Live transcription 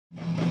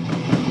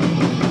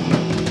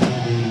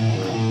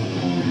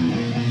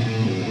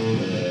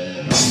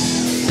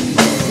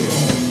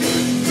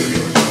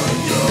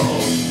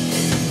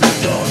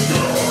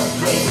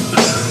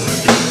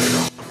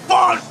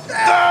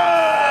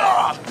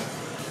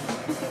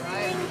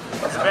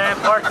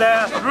Mark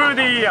Death,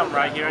 Rudy, I'm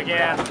right here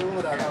again.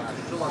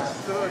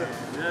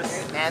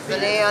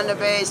 Anthony on the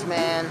bass,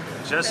 man.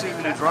 Jesse,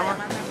 the new drummer.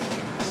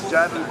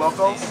 John on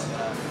vocals.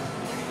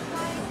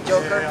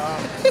 Joker.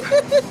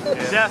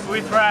 Death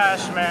We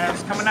Thrash, man.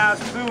 It's coming out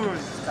soon.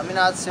 Coming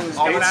out soon.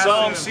 Coming out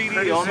song soon. CD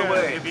Pretty on the soon.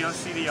 way. It'll be on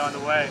CD on the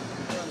way.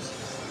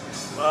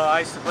 I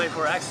used to play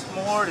for Ex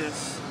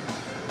Mortis.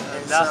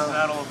 And death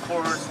metal, of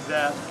course,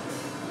 Death.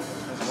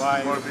 That's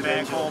why it's a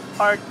band called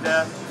Park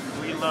Death.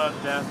 We love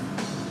Death.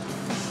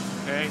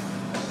 Okay.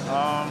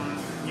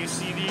 New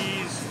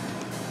CDs.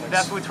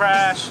 Death We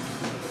Trash.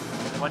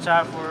 Watch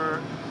out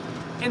for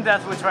In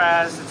Death We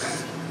Trash.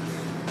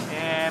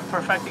 And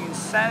Perfecting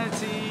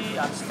Insanity,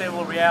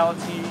 Unstable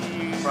Reality.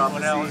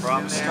 What else?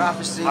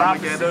 Prophecy.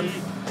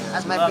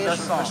 That's my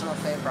personal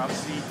favorite.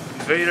 Prophecy.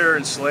 Vader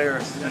and Slayer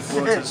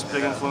influences,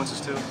 big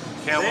influences too.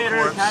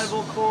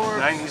 Cannibal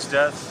Corpse. 90s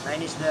Death.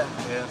 90s Death.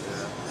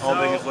 Yeah. All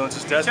big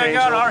influences. Death Check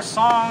Angel. out our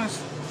songs.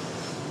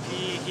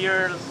 You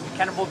hear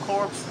Cannibal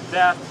Corpse,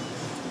 Death.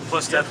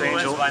 Plus Death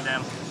Angel. By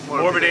them.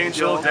 Morbid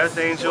Angel, Death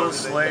Angel,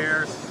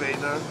 Slayer,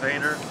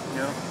 Vader, you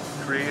know,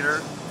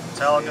 Creator,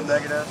 Metallica,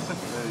 Megadeth.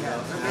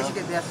 We're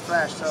basically Death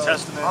Thrash. So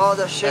Testament, all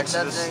the shit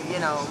Exodus.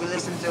 that we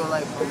listen to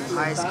like from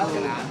high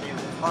school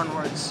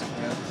onwards.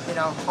 You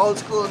know, old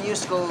school, new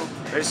school.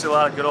 Basically a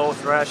lot of good old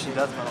thrash and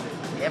death metal.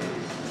 Yep.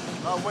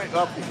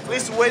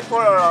 Please wait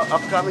for our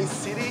upcoming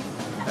CD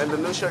and the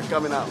new shirt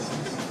coming out.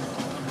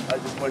 I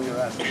just point your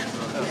ass.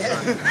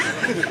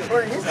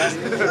 Or his ass.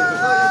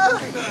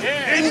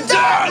 In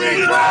Death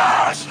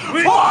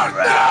We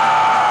Thrash!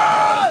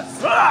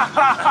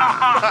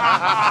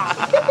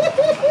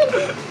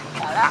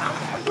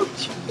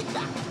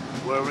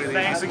 We're really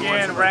Thanks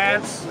again,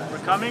 Rants. We're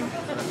coming.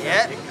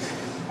 Yeah.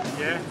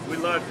 Yeah, we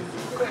love you.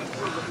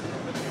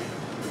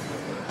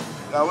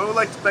 we would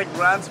like to thank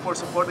Rants for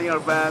supporting our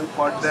band,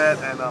 Park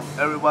Death, and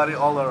everybody,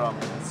 all our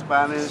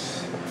Spanish,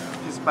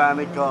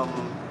 Hispanic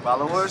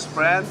followers,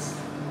 friends,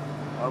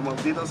 our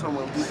malditos or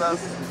malditas,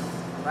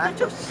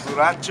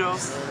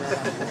 borrachos,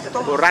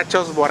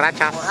 Borrachos,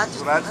 borrachas,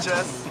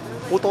 borrachas,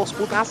 putos,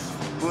 putas.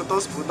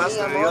 putos, putas,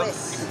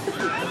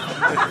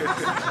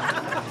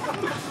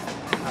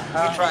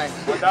 We try.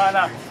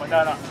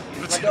 Madonna.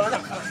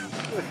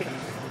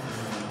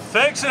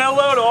 Thanks and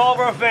hello to all of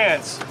our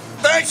fans.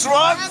 Thanks,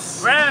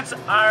 Rants! Rants,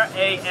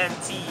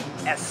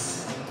 R-A-N-T-S.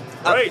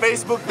 At Great.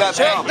 Facebook.com.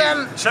 Check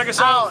them Check us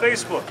out out. on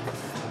Facebook.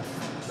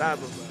 Blah,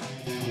 blah,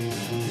 blah.